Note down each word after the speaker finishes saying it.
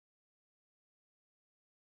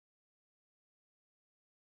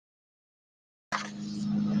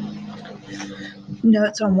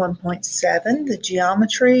Notes on 1.7, the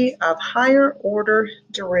geometry of higher order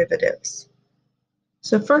derivatives.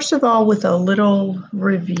 So first of all, with a little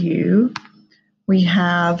review, we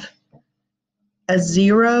have a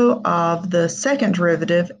zero of the second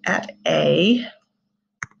derivative at a,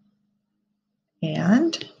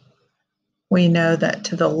 and we know that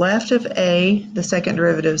to the left of a, the second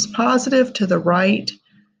derivative is positive, to the right,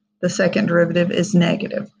 the second derivative is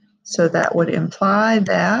negative. So that would imply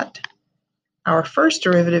that our first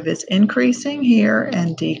derivative is increasing here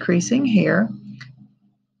and decreasing here.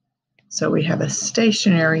 So we have a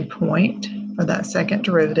stationary point for that second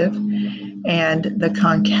derivative. And the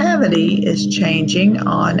concavity is changing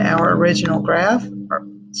on our original graph.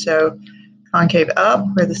 So concave up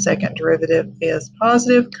where the second derivative is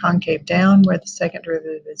positive, concave down where the second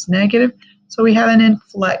derivative is negative. So we have an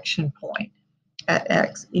inflection point at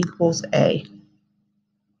x equals a.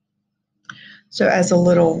 So as a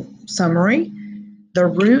little summary, the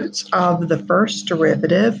roots of the first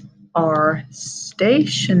derivative are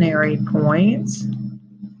stationary points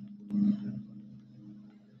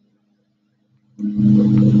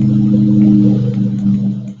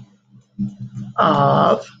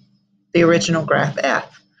of the original graph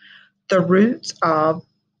f. The roots of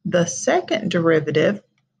the second derivative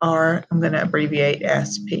are, I'm going to abbreviate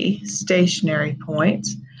SP, stationary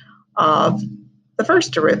points of the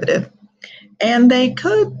first derivative. And they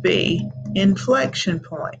could be inflection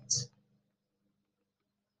points.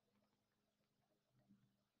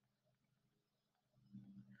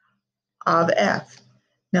 Of f.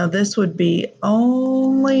 Now this would be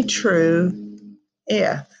only true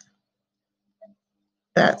if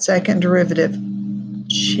that second derivative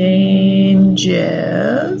changes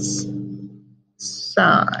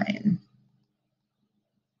sign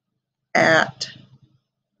at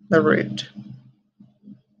the root.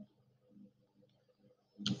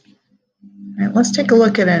 All right, let's take a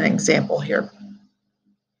look at an example here.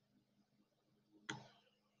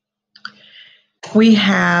 We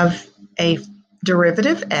have a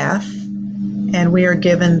derivative f, and we are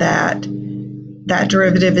given that that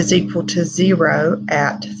derivative is equal to 0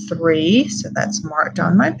 at 3, so that's marked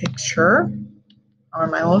on my picture,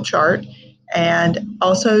 on my little chart, and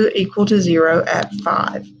also equal to 0 at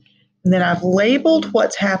 5. And then I've labeled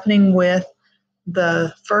what's happening with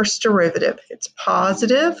the first derivative. It's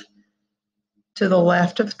positive to the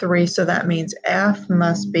left of 3, so that means f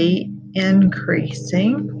must be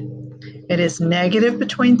increasing. It is negative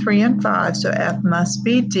between 3 and 5, so f must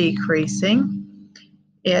be decreasing.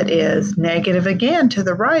 It is negative again to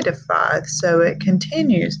the right of 5, so it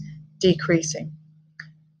continues decreasing.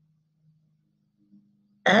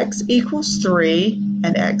 X equals 3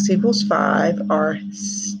 and x equals 5 are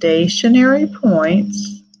stationary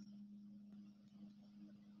points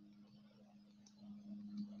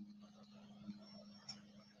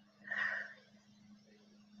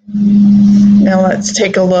Now let's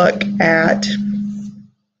take a look at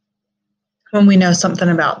when we know something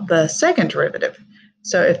about the second derivative.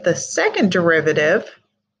 So if the second derivative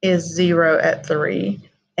is 0 at 3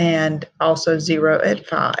 and also 0 at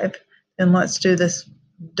 5, then let's do this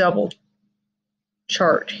double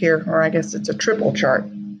chart here, or I guess it's a triple chart.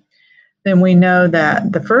 Then we know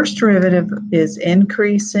that the first derivative is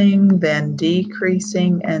increasing, then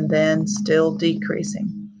decreasing, and then still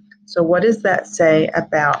decreasing. So what does that say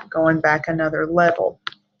about going back another level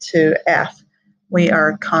to f? We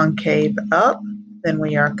are concave up, then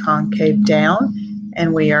we are concave down,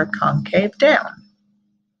 and we are concave down.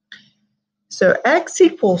 So x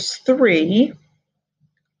equals 3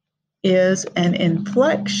 is an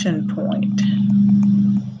inflection point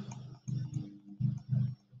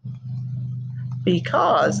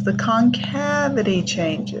because the concavity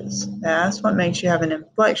changes. That's what makes you have an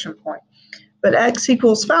inflection point. But x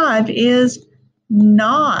equals 5 is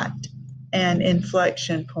not an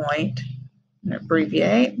inflection point, and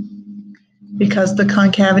abbreviate, because the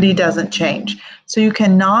concavity doesn't change. So you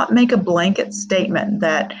cannot make a blanket statement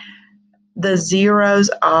that the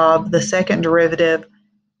zeros of the second derivative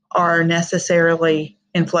are necessarily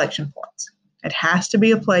inflection points. It has to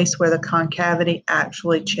be a place where the concavity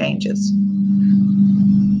actually changes.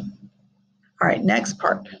 All right, next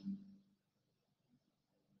part.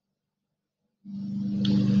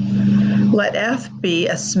 Let f be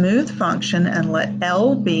a smooth function and let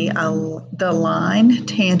L be the line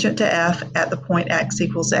tangent to f at the point x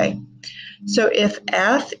equals a. So if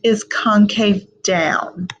f is concave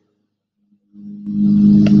down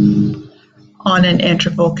on an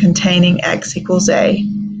interval containing x equals a,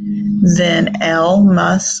 then L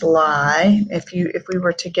must lie. If we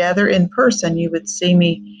were together in person, you would see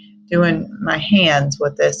me doing my hands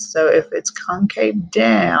with this. So if it's concave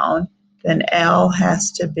down, then L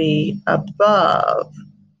has to be above.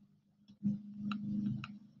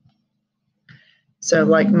 So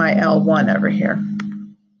like my L1 over here.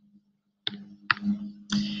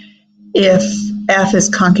 If F is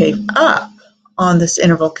concave up on this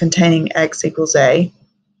interval containing x equals A,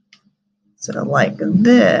 so like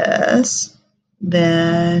this,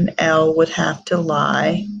 then L would have to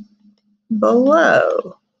lie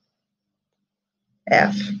below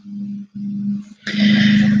F.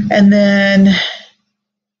 And then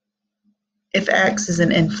if x is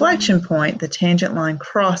an inflection point, the tangent line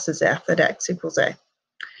crosses F at x equals A.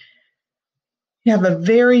 You have a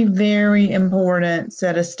very, very important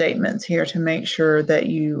set of statements here to make sure that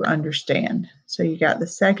you understand. So you got the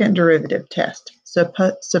second derivative test.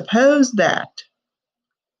 Suppose that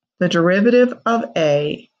the derivative of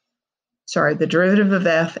F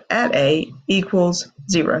at A equals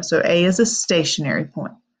 0. So A is a stationary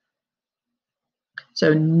point.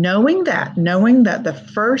 So knowing that the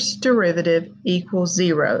first derivative equals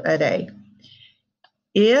 0 at A,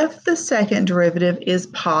 if the second derivative is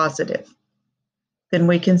positive, then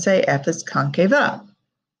we can say F is concave up.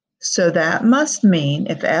 So that must mean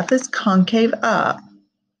if F is concave up,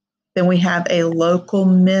 then we have a local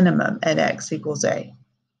minimum at x equals A.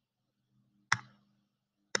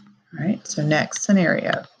 All right, so next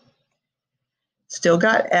scenario. Still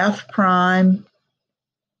got F prime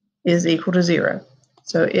is equal to 0.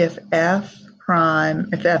 So if F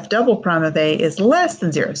double prime of A is less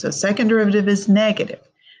than 0, so second derivative is negative,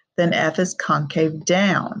 then F is concave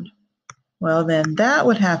down. Well, then that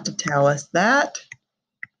would have to tell us that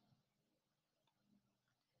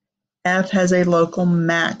F has a local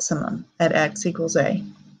maximum at x equals A.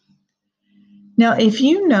 Now, if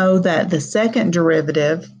you know that the second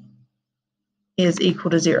derivative is equal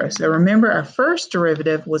to 0, so remember our first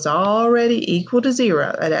derivative was already equal to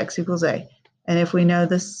 0 at x equals A. And if we know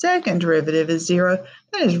the second derivative is 0,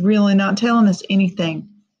 that is really not telling us anything.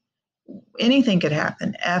 Anything could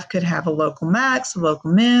happen. F could have a local max, a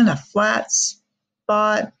local min, a flat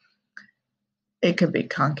spot. It could be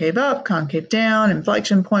concave up, concave down,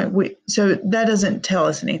 inflection point. So that doesn't tell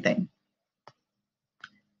us anything.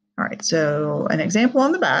 All right, so an example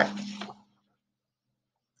on the back.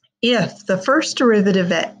 If the first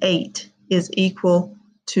derivative at 8 is equal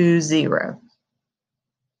to 0.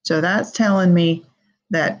 So that's telling me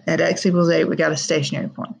that at x equals 8, we got a stationary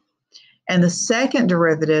point. And the second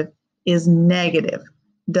derivative is negative.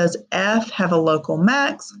 Does F have a local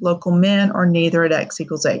max, local min, or neither at x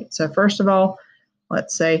equals 8? So first of all,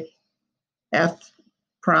 let's say F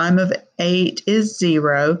prime of 8 is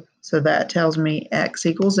 0. So that tells me x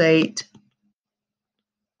equals 8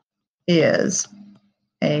 is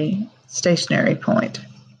a stationary point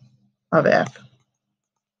of F.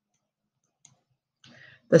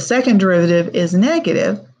 The second derivative is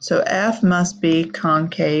negative, so F must be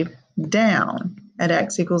concave down at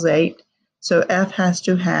x equals 8. So F has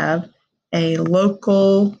to have a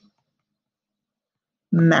local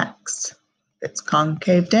max. If it's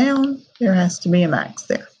concave down, there has to be a max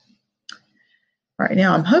there. All right,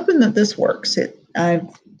 now I'm hoping that this works. I've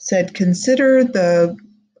said consider the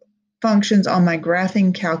functions on my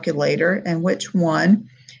graphing calculator and which one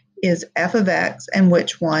is f of x and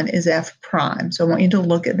which one is f prime. So I want you to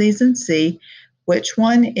look at these and see which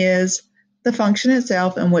one is the function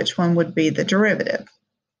itself and which one would be the derivative.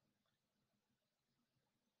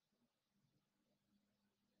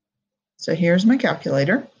 So here's my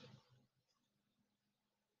calculator.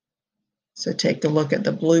 So take a look at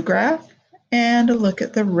the blue graph and a look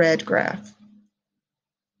at the red graph.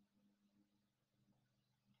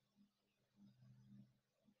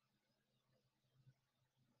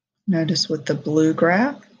 Notice with the blue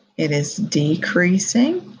graph, it is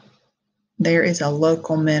decreasing. There is a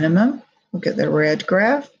local minimum. Look at the red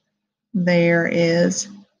graph. There is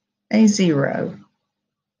a 0.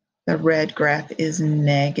 The red graph is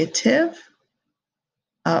negative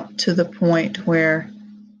up to the point where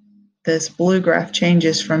this blue graph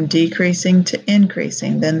changes from decreasing to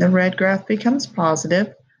increasing. Then the red graph becomes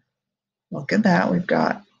positive. Look at that. We've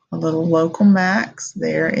got a little local max.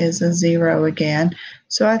 There is a 0 again.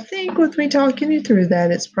 So I think with me talking you through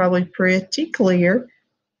that, it's probably pretty clear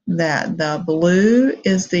that the blue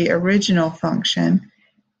is the original function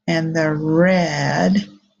and the red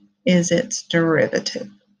is its derivative.